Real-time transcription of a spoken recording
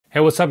Hey,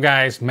 what's up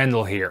guys?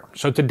 Mendel here.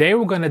 So today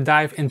we're going to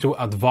dive into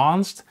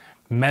advanced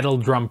metal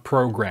drum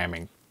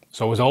programming.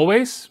 So as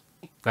always,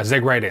 let's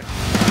dig right in.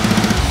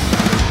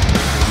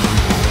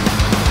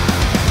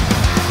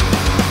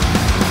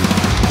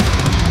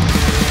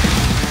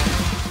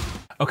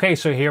 Okay,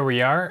 so here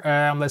we are.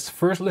 Let's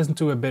first listen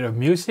to a bit of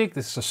music.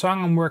 This is a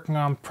song I'm working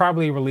on,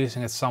 probably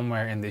releasing it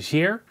somewhere in this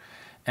year.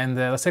 And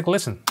let's take a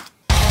listen.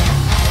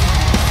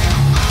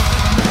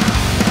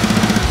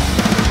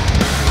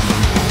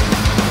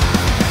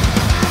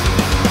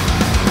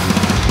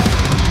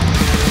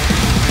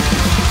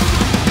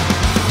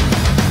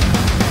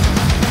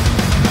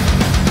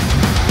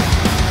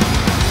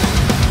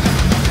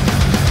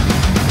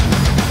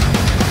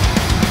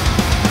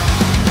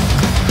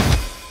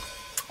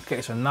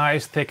 Okay, so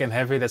nice, thick and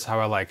heavy, that's how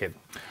I like it.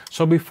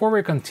 So before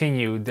we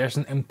continue, there's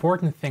an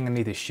important thing I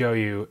need to show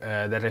you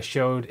that I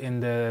showed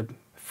in the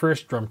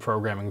first drum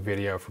programming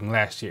video from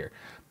last year,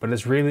 but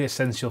it's really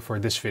essential for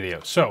this video.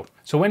 So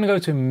when I go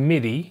to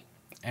MIDI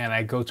and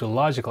I go to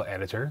Logical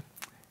Editor,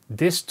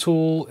 this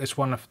tool is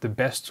one of the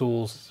best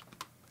tools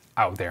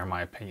out there in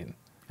my opinion.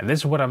 And this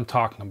is what I'm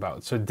talking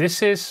about. So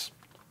this is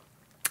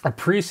a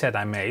preset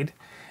I made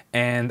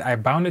and I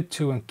bound it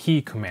to a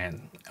key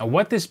command. And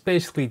what this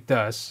basically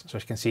does, so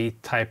as you can see,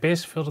 type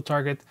is filter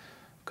target,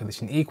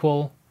 condition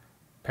equal,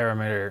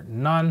 parameter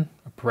none,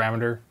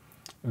 parameter,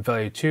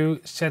 value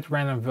 2, set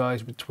random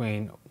values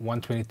between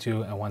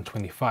 122 and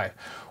 125.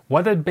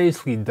 What that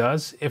basically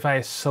does, if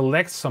I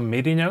select some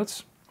MIDI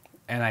notes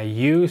and I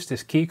use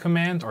this key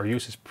command or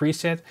use this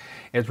preset,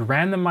 it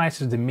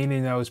randomizes the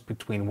MIDI notes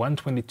between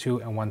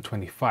 122 and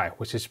 125,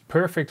 which is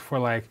perfect for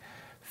like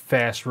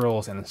fast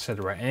rolls and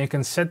etc. And you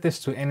can set this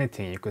to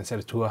anything. You can set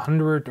it to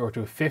 100 or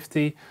to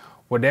 50,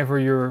 whatever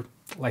your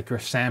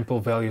sample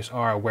values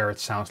are, where it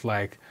sounds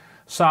like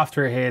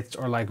softer hits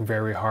or like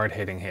very hard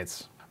hitting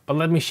hits. But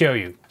let me show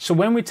you. So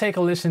when we take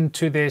a listen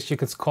to this, you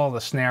could call it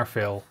a snare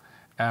fill.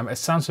 It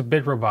sounds a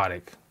bit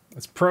robotic.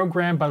 It's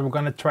programmed, but we're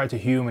going to try to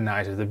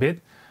humanize it a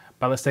bit.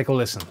 But let's take a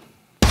listen.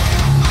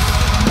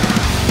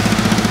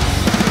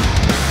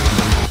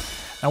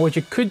 Now what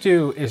you could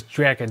do is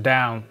drag it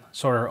down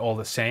so they're all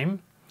the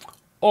same.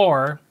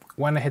 Or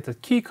when I hit the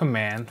key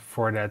command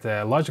for that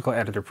Logical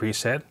Editor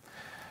preset,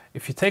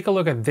 if you take a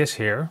look at this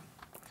here,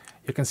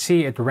 you can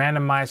see it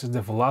randomizes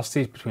the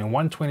velocities between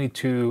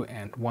 122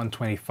 and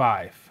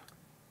 125.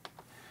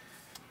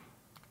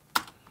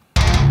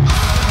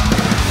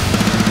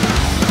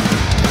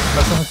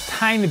 That's a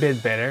tiny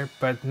bit better,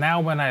 but now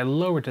when I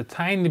lower it a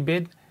tiny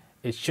bit,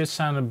 it should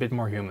sound a bit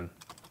more human.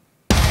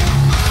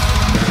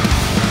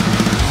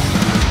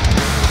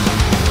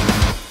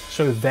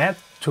 So that,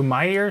 to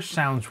my ear,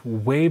 sounds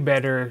way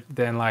better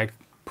than like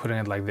putting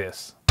it like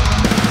this.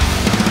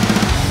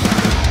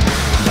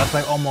 That's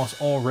like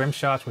almost all rim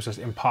shots, which is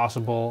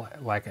impossible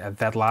like at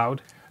that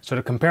loud. So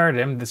to compare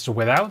them, this is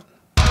without.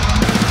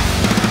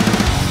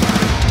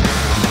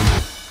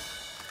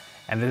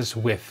 And this is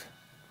with.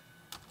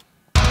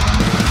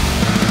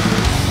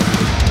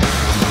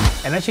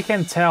 And as you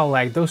can tell,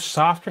 like those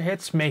softer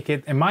hits make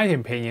it, in my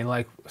opinion,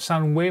 like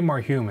sound way more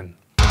human.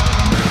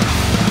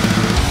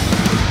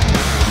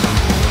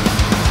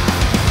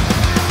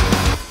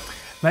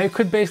 Now you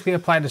could basically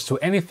apply this to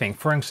anything.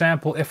 For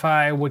example, if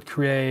I would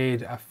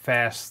create a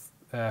fast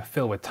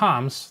fill with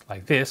toms,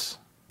 like this.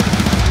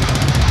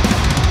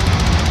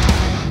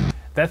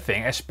 That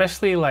thing,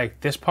 especially like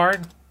this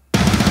part,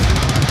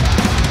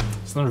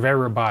 it's not very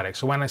robotic.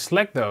 So when I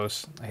select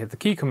those, I hit the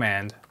key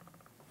command,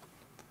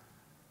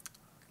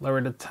 lower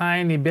it a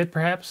tiny bit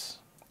perhaps.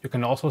 You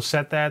can also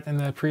set that in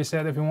the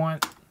preset if you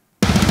want.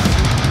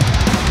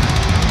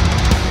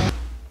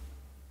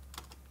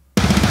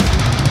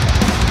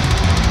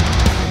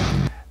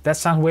 That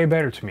sounds way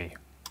better to me,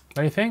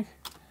 don't you think?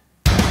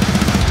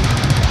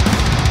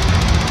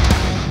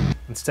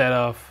 Instead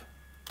of,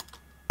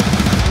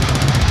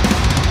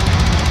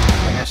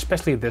 like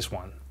especially this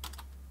one.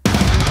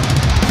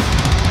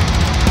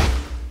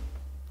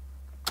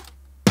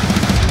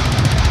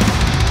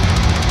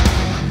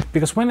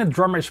 Because when a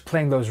drummer is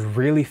playing those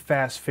really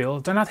fast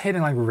fills, they're not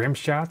hitting like rim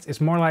shots. It's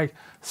more like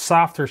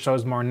softer, so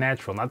it's more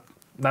natural. Not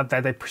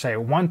that they per se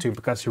want to,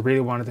 because you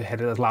really wanted to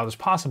hit it as loud as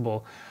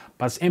possible.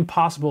 But it's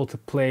impossible to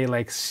play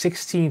like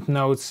 16th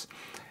notes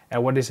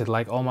at what is it,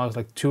 like almost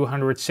like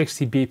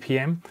 260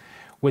 BPM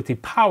with the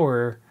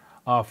power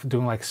of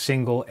doing like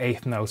single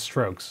 8th note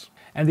strokes.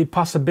 And the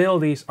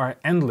possibilities are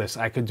endless.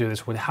 I could do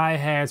this with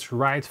hi-hats,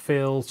 ride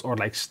fills, or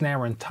like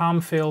snare and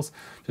tom fills.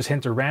 Just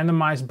hit the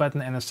randomize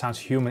button and it sounds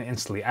human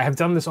instantly. I have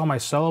done this on my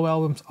solo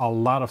albums a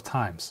lot of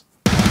times.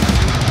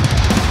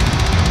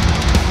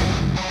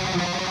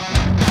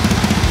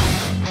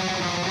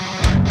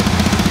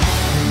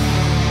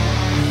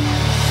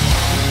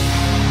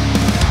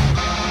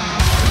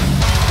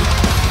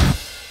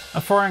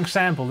 For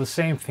example, the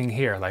same thing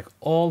here, like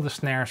all the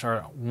snares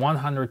are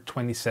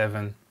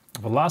 127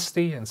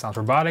 velocity and sounds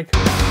robotic.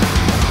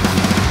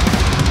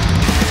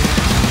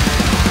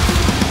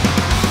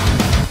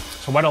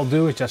 So what I'll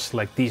do is just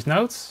select these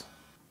notes,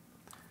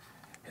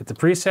 hit the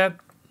preset,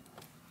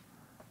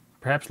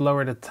 Perhaps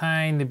lower it a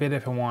tiny bit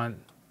if I want.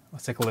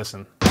 Let's take a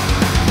listen.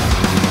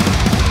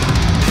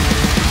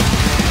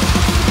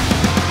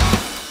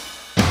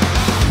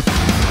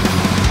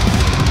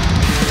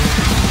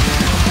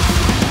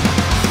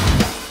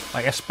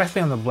 Like,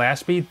 especially on the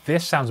blast beat,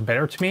 this sounds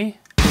better to me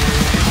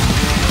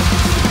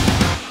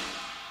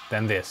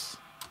than this.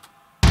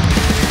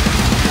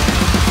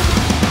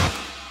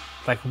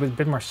 Like a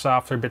bit more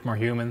softer, a bit more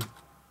human.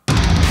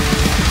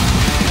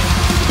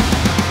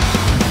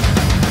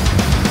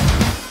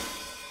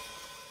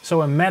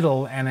 So in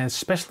metal, and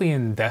especially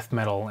in death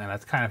metal and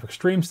that kind of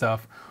extreme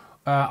stuff,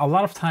 a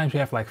lot of times you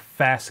have like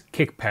fast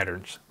kick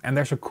patterns. And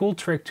there's a cool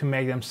trick to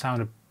make them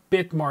sound a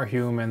bit more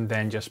human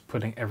than just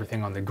putting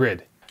everything on the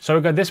grid. So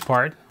we got this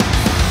part.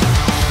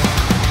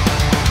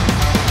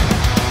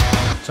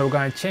 So we're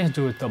going to change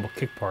to a double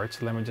kick part.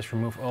 So let me just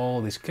remove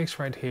all these kicks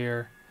right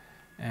here.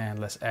 And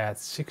let's add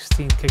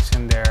 16 kicks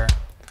in there.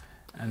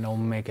 And they'll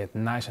make it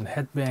nice and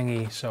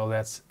headbangy. So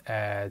let's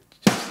add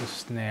just a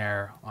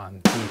snare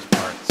on these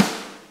parts.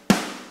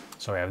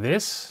 So we have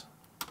this.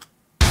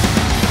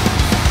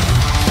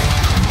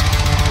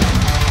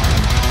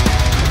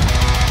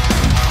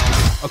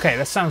 Okay,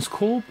 that sounds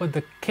cool, but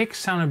the kicks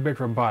sound a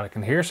bit robotic.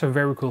 And here's a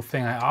very cool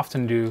thing I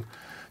often do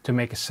to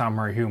make it sound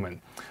more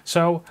human.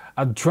 So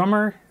a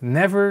drummer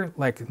never,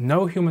 like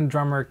no human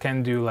drummer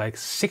can do like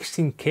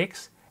 16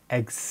 kicks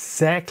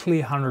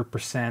exactly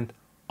 100%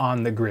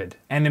 on the grid.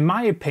 And in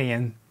my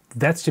opinion,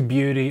 that's the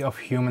beauty of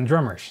human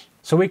drummers.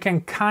 So we can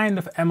kind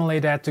of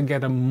emulate that to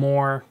get a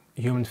more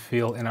human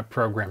feel in our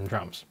programmed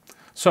drums.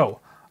 So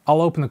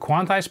I'll open the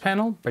quantize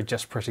panel by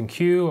just pressing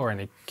Q or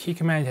any key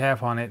command you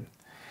have on it.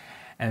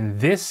 And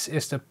this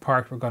is the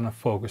part we're gonna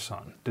focus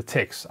on, the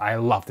ticks. I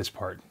love this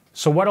part.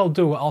 So what I'll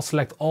do, I'll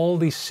select all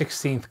these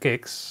 16th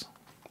kicks,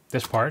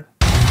 this part,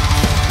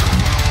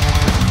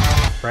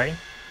 right?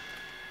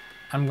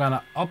 I'm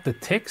gonna up the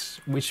ticks,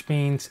 which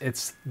means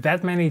it's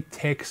that many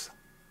ticks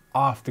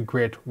off the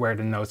grid where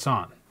the note's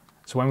on.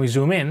 So when we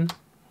zoom in,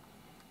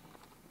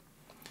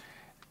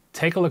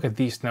 take a look at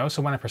these notes.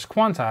 So when I press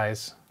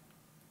quantize,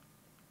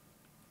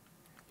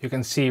 you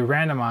can see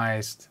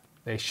randomized,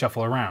 they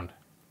shuffle around.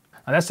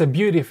 Now that's the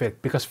beauty of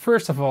it, because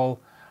first of all,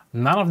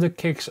 none of the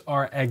kicks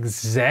are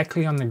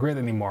exactly on the grid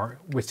anymore,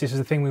 which is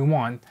the thing we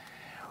want.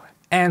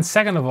 And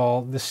second of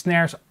all, the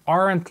snares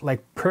aren't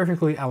like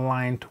perfectly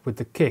aligned with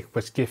the kick,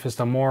 which gives us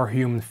a more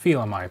human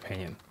feel in my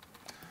opinion.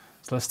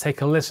 So let's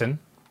take a listen.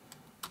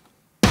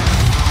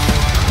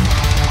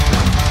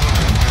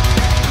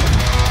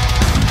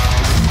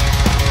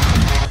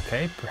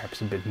 Okay,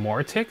 perhaps a bit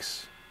more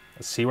ticks.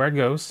 Let's see where it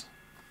goes.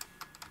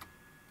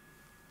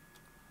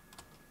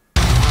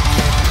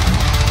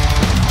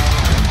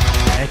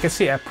 And you can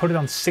see I put it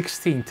on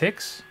 16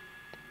 ticks.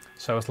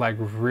 So it's like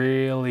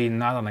really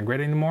not on the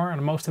grid anymore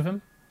on most of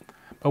them.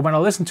 But when I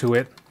listen to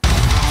it,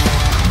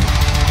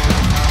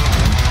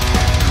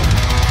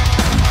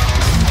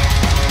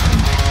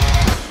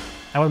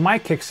 and with my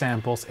kick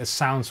samples, it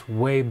sounds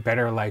way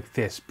better like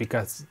this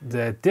because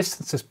the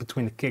distances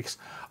between the kicks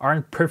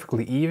aren't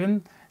perfectly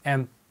even.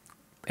 And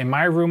in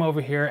my room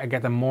over here, I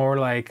get a more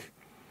like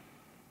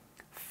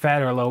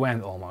fatter low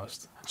end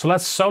almost. So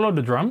let's solo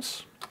the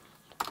drums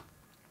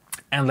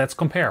and let's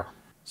compare.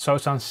 So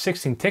it's on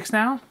 16 ticks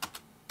now.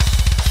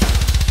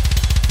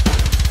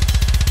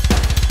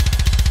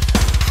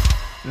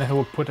 And then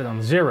we'll put it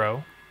on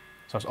 0,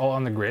 so it's all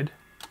on the grid.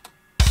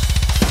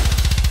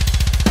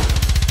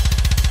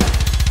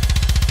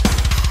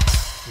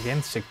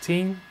 Again,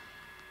 16.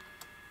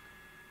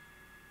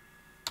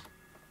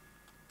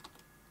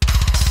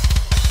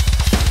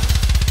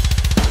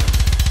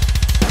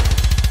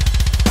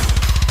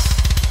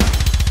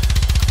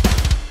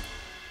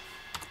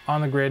 On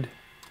the grid.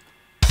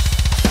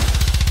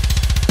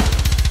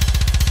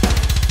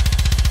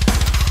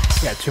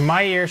 Yeah, to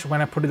my ears, when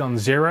I put it on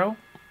 0,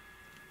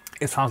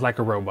 it sounds like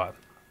a robot.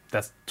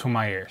 That's to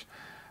my ears.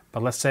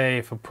 But let's say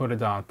if I put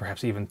it on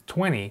perhaps even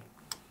 20,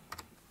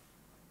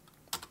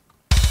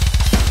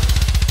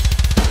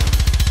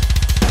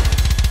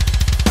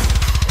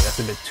 that's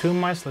a bit too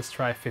much. Let's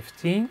try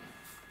 15.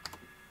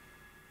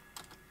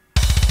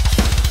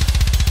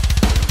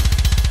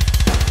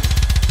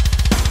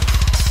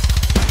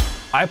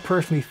 I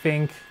personally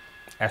think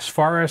as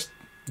far as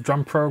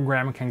drum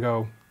programming can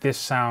go, this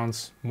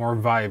sounds more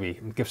vibey.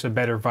 It gives a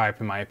better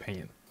vibe in my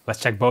opinion. Let's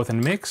check both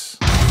in the mix.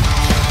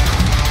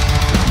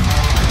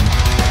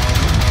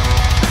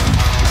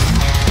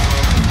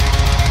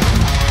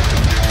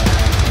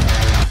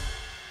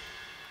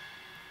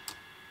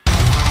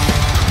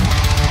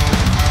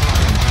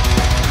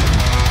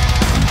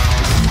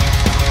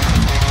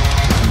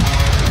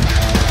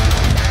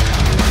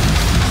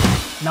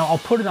 Now I'll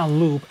put it on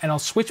loop and I'll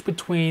switch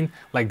between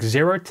like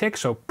 0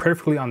 ticks, so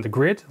perfectly on the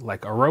grid,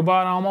 like a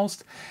robot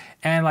almost,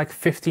 and like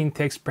 15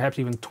 ticks, perhaps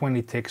even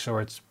 20 ticks, so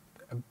it's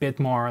a bit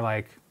more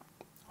like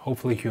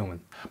hopefully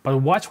human. But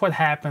watch what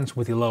happens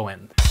with the low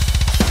end.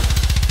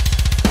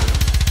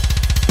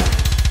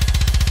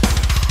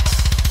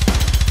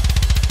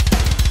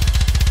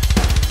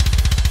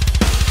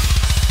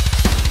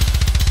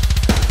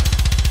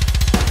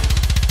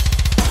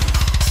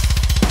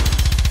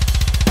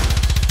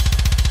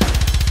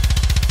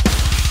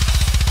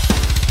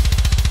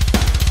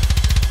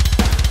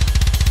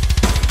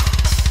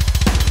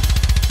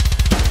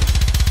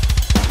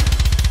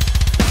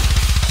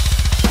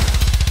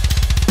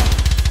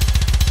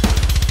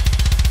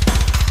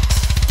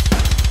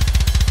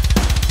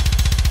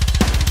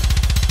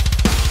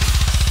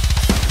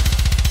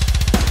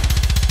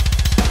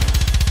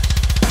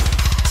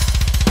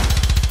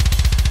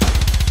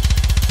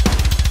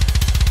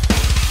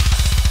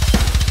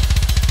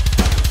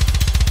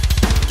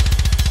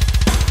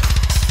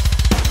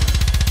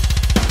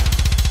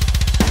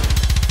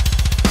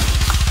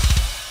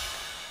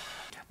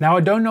 Now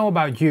I don't know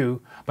about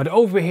you, but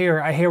over here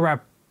I hear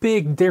a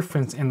big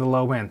difference in the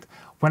low end.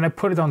 When I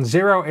put it on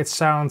 0, it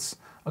sounds,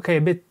 okay,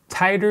 a bit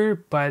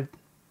tighter, but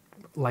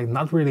like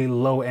not really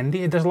low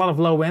endy. There's a lot of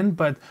low end,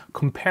 but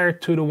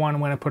compared to the one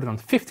when I put it on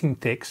 15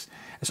 ticks,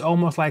 it's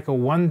almost like a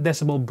 1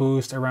 decibel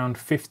boost around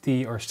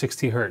 50 or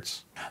 60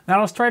 hertz. Now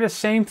let's try the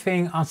same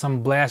thing on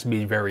some blast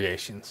beat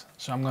variations.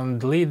 So I'm going to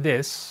delete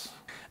this,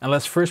 and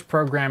let's first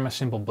program a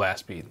simple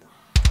blast beat.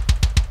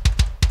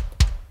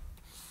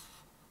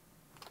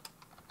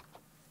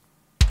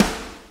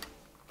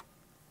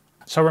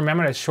 So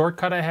remember that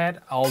shortcut I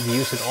had? I'll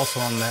use it also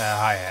on the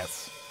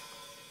hi-hats.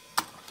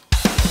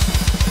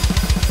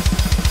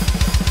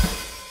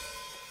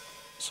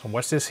 So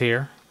what's this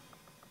here?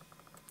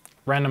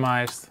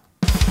 Randomized.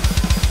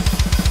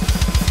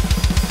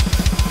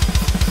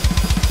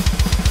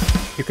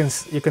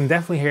 You can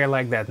definitely hear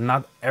like that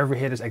not every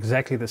hit is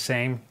exactly the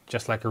same,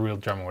 just like a real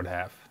drummer would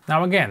have.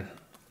 Now again,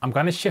 I'm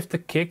gonna shift the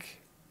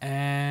kick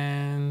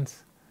and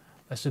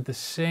let's do the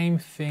same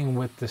thing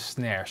with the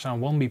snare. So it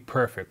won't be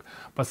perfect.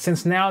 But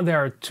since now there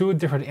are two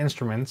different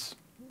instruments,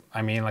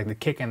 I mean like the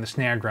kick and the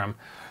snare drum,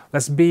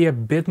 let's be a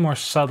bit more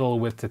subtle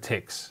with the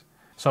ticks.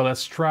 So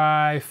let's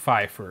try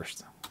 5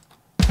 first.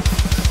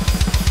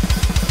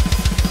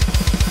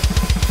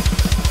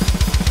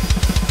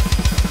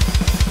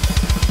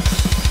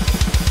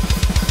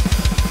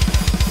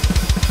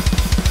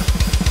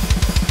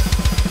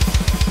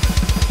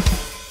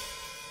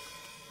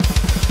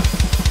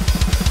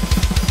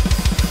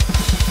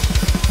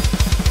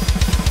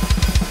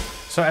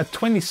 So at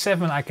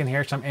 27 I can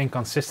hear some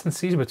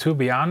inconsistencies, but to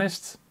be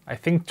honest, I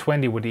think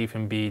 20 would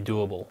even be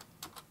doable.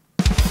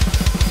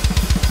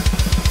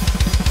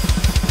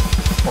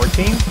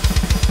 14.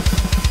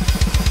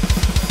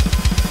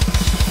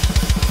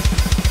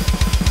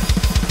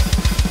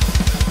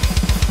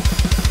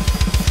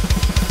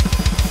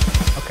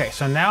 Okay,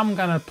 so now I'm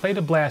gonna play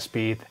the blast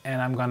beat and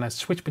I'm gonna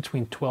switch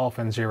between 12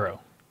 and 0.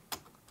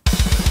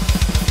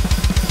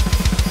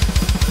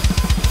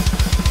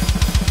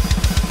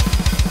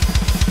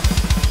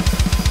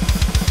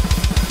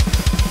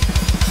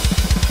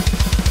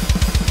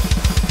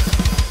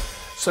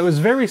 So it's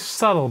very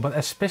subtle, but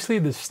especially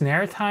the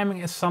snare timing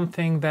is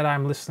something that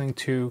I'm listening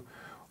to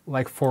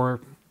like for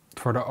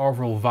the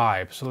overall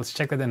vibe. So let's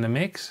check that in the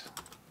mix.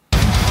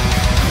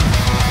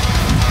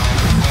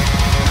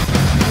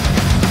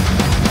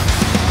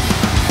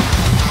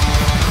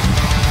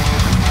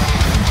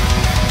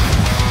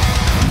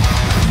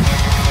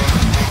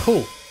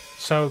 Cool.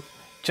 So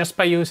just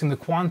by using the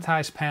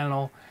quantize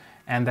panel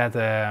and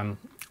that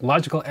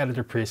logical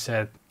editor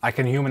preset, I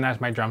can humanize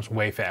my drums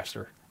way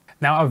faster.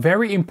 Now, a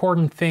very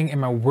important thing in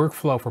my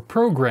workflow for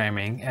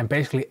programming and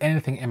basically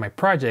anything in my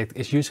project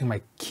is using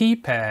my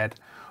keypad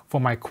for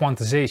my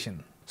quantization.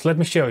 So let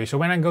me show you. So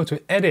when I go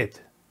to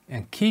Edit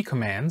and Key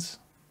Commands,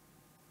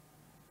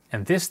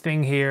 and this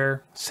thing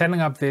here, setting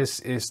up this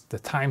is the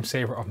time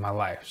saver of my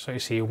life. So you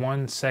see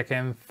 1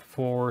 second,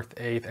 4th,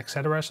 8th,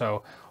 etc.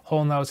 So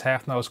whole notes,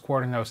 half notes,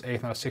 quarter notes,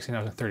 eighth notes, 16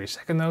 notes, and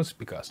 30-second notes,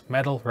 because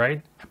metal,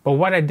 right? But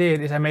what I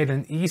did is I made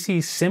an easy,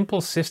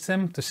 simple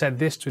system to set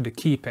this to the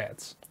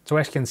keypads. So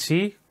as you can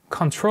see,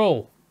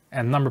 Control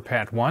and number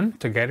pad 1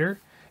 together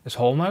is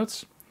whole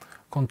notes.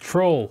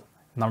 Control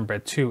number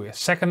pad 2 is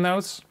second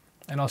notes.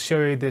 And I'll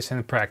show you this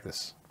in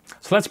practice.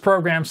 So let's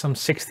program some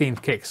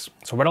 16th kicks.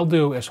 So what I'll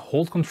do is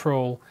hold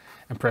Control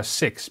and press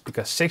 6,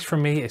 because 6 for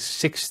me is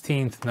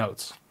 16th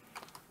notes.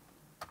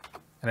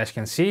 And as you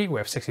can see, we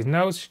have 16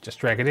 notes, just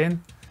drag it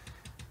in.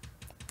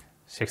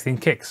 16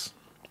 kicks.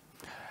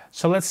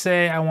 So let's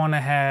say I want to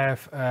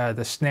have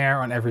the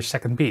snare on every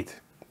second beat.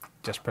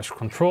 Just press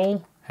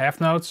Control, half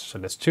notes, so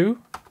that's 2.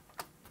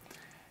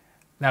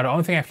 Now the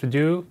only thing I have to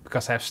do,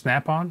 because I have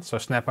snap on, so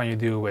snap on you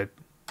do with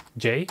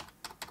J.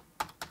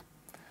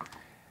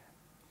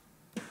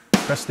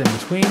 Press it in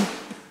between.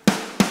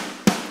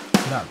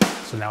 Done.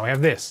 So now we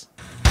have this.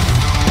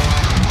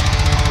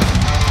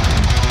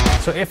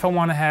 So if I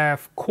want to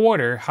have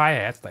quarter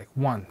hi-hats, like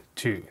 1,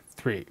 2,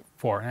 3,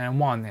 4, and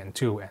 1, and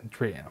 2, and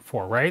 3, and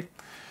 4, right?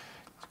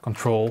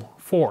 Control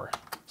 4.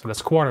 So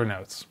that's quarter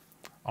notes.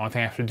 Only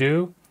thing I have to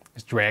do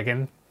is drag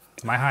in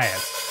my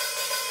hi-hats.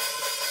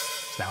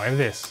 So now I have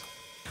this.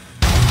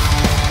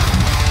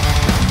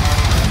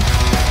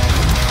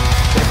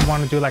 So if you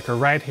want to do like a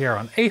right here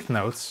on 8th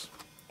notes,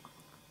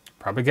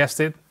 probably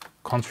guessed it,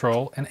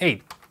 Control and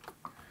 8.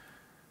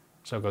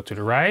 So go to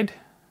the right.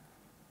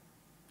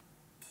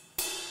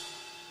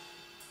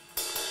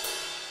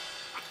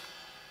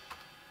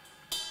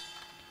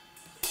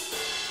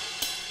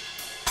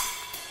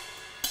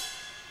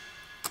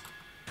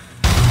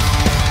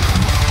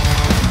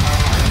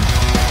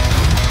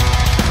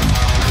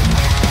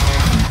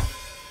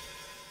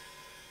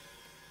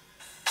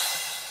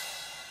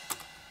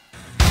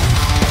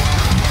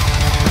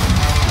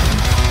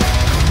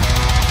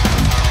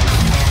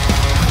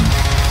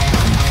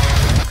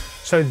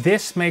 So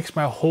this makes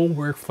my whole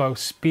workflow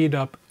speed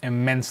up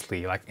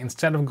immensely. Like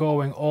instead of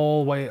going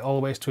all the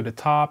way to the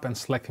top and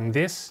selecting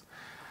this,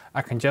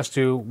 I can just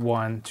do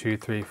 1, 2,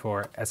 3,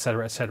 4,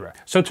 etc, etc.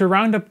 So to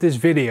round up this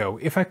video,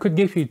 if I could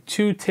give you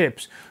 2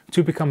 tips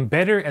to become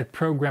better at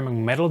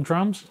programming metal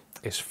drums,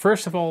 is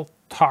first of all,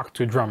 talk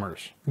to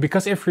drummers.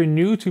 Because if you're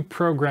new to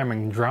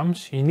programming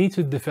drums, you need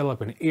to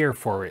develop an ear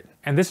for it.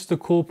 And this is the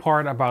cool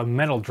part about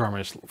metal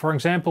drummers. For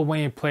example,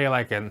 when you play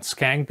like a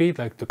skank beat,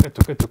 like tuka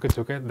tuka tuka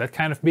tuka, that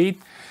kind of beat,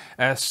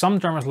 some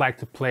drummers like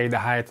to play the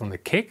hi-hat on the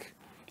kick,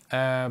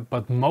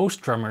 but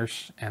most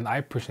drummers, and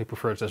I personally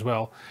prefer this as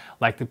well,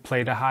 like to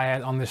play the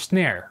hi-hat on the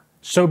snare.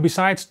 So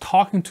besides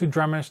talking to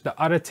drummers, the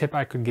other tip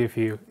I could give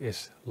you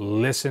is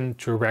listen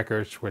to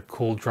records with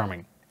cool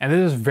drumming. And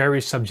this is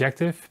very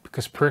subjective,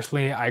 because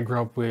personally I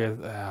grew up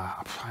with,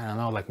 I don't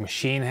know, like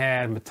Machine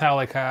Head,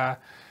 Metallica,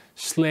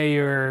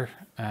 Slayer,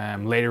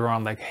 later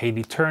on like Hate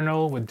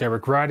Eternal with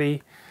Derek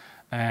Roddy,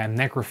 and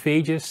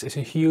Necrophagus is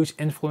a huge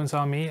influence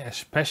on me,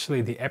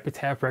 especially the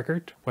Epitaph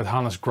record with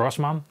Hannes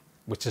Grossman,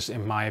 which is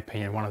in my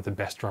opinion one of the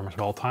best drummers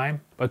of all time.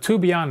 But to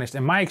be honest,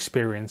 in my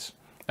experience,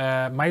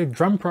 my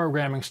drum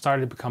programming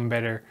started to become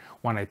better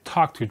when I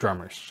talked to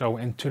drummers. So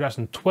in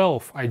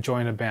 2012 I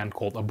joined a band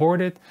called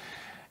Aborted,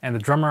 and the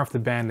drummer of the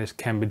band is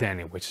Ken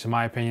Bedani, which is in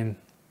my opinion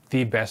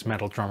the best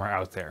metal drummer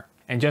out there.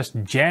 And just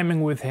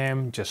jamming with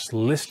him, just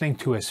listening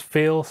to his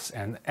fills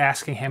and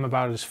asking him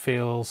about his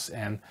fills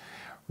and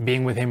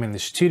being with him in the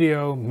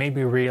studio made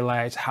me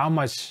realize how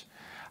much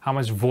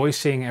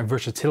voicing and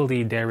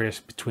versatility there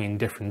is between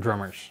different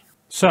drummers.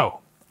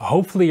 So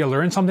hopefully you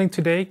learned something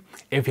today.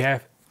 If you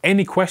have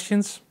any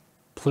questions,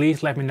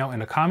 please let me know in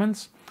the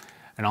comments.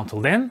 And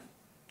until then,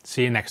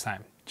 see you next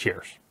time.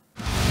 Cheers.